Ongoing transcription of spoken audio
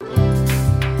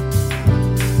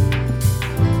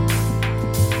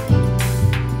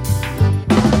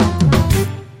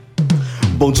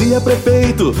Bom dia,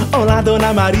 prefeito. Olá,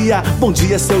 dona Maria. Bom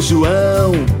dia, seu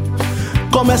João.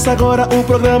 Começa agora o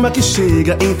programa que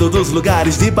chega em todos os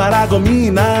lugares de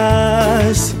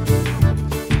Paragominas.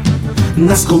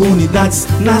 Nas comunidades,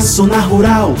 na zona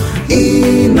rural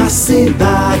e na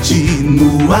cidade,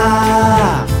 no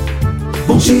ar.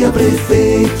 Bom dia,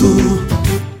 prefeito.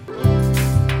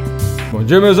 Bom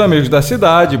dia, meus amigos da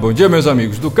cidade. Bom dia, meus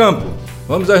amigos do campo.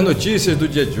 Vamos às notícias do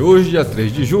dia de hoje, dia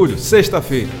 3 de julho,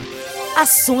 sexta-feira.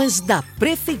 Ações da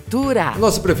Prefeitura. A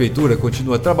nossa Prefeitura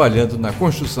continua trabalhando na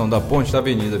construção da ponte da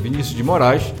Avenida Vinícius de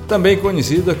Moraes, também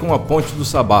conhecida como a Ponte do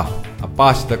Sabá. A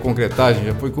parte da concretagem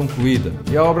já foi concluída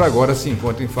e a obra agora se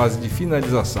encontra em fase de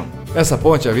finalização. Essa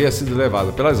ponte havia sido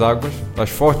levada pelas águas das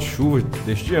fortes chuvas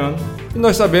deste ano e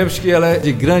nós sabemos que ela é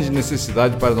de grande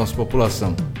necessidade para a nossa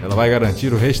população. Ela vai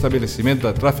garantir o restabelecimento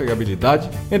da trafegabilidade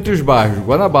entre os bairros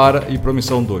Guanabara e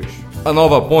Promissão 2. A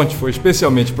nova ponte foi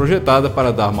especialmente projetada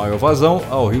para dar maior vazão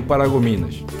ao rio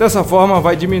Paragominas. Dessa forma,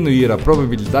 vai diminuir a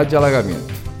probabilidade de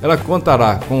alagamento. Ela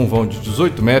contará com um vão de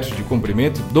 18 metros de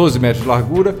comprimento e 12 metros de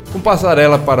largura, com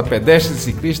passarela para pedestres e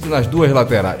ciclistas nas duas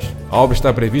laterais. A obra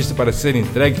está prevista para ser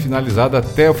entregue e finalizada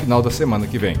até o final da semana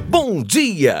que vem. Bom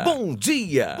dia! Bom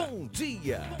dia! Bom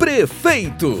dia!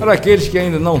 Prefeito! Para aqueles que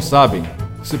ainda não sabem,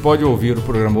 você pode ouvir o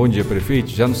programa Bom Dia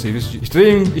Prefeito já no serviço de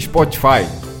streaming Spotify,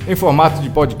 em formato de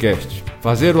podcast.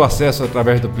 Fazer o acesso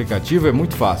através do aplicativo é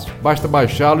muito fácil. Basta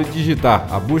baixá-lo e digitar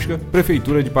a busca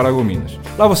Prefeitura de Paragominas.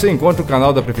 Lá você encontra o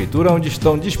canal da Prefeitura, onde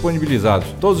estão disponibilizados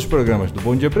todos os programas do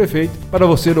Bom Dia Prefeito para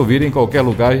você ouvir em qualquer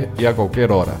lugar e a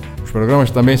qualquer hora. Os programas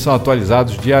também são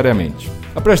atualizados diariamente.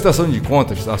 A prestação de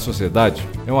contas à sociedade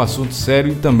é um assunto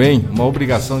sério e também uma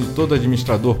obrigação de todo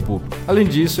administrador público. Além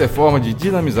disso, é forma de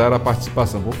dinamizar a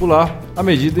participação popular à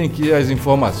medida em que as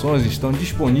informações estão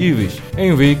disponíveis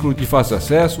em um veículo de fácil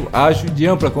acesso, ágil e de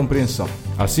ampla compreensão,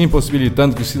 assim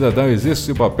possibilitando que o cidadão exerça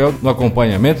seu papel no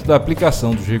acompanhamento da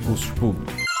aplicação dos recursos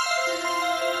públicos.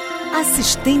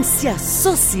 Assistência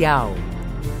Social.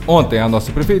 Ontem, a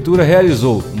nossa Prefeitura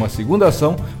realizou uma segunda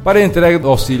ação para a entrega do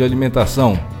auxílio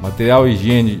alimentação, material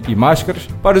higiene e máscaras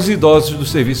para os idosos do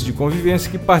serviço de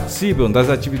convivência que participam das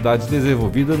atividades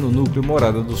desenvolvidas no Núcleo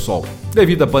Morada do Sol.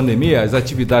 Devido à pandemia, as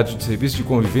atividades do serviço de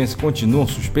convivência continuam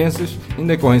suspensas em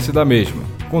decorrência da mesma.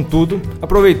 Contudo,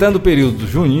 aproveitando o período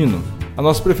junino, a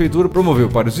nossa Prefeitura promoveu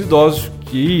para os idosos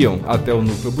que iam até o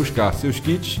núcleo buscar seus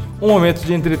kits um momento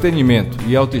de entretenimento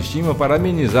e autoestima para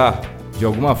amenizar de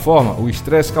alguma forma, o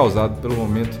estresse causado pelo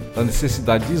momento da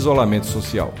necessidade de isolamento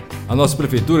social. A nossa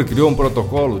Prefeitura criou um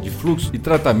protocolo de fluxo e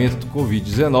tratamento do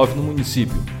Covid-19 no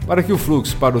município, para que o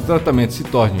fluxo para o tratamento se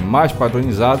torne mais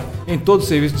padronizado em todo o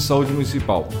serviço de saúde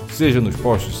municipal, seja nos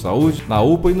postos de saúde, na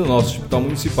UPA e no nosso Hospital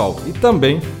Municipal, e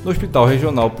também no Hospital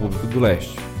Regional Público do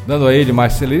Leste, dando a ele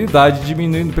mais celeridade,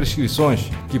 diminuindo prescrições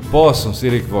que possam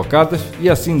ser equivocadas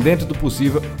e, assim, dentro do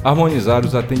possível, harmonizar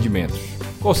os atendimentos.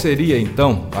 Qual seria,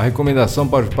 então, a recomendação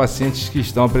para os pacientes que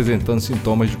estão apresentando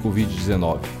sintomas de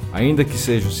Covid-19? Ainda que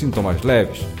sejam sintomas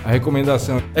leves, a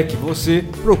recomendação é que você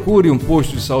procure um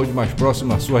posto de saúde mais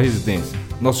próximo à sua residência.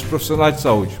 Nossos profissionais de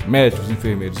saúde, médicos,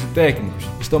 enfermeiros e técnicos,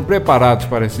 estão preparados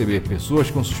para receber pessoas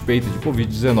com suspeita de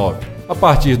Covid-19. A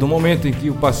partir do momento em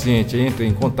que o paciente entra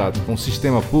em contato com o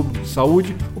sistema público de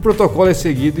saúde, o protocolo é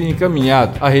seguido e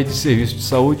encaminhado à rede de serviços de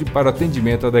saúde para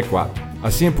atendimento adequado.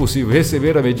 Assim é possível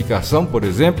receber a medicação, por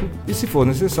exemplo, e se for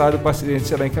necessário, o paciente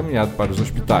será encaminhado para os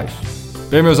hospitais.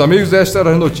 Bem, meus amigos, estas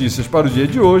eram as notícias para o dia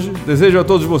de hoje. Desejo a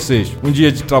todos vocês um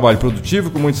dia de trabalho produtivo,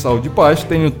 com muita saúde e paz.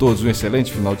 Tenham todos um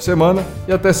excelente final de semana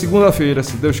e até segunda-feira,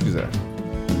 se Deus quiser.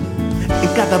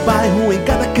 Em cada bairro, em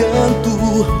cada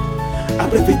canto, a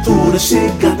Prefeitura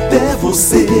chega até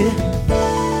você.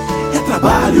 É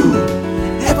trabalho,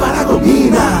 é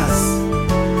Paragominas.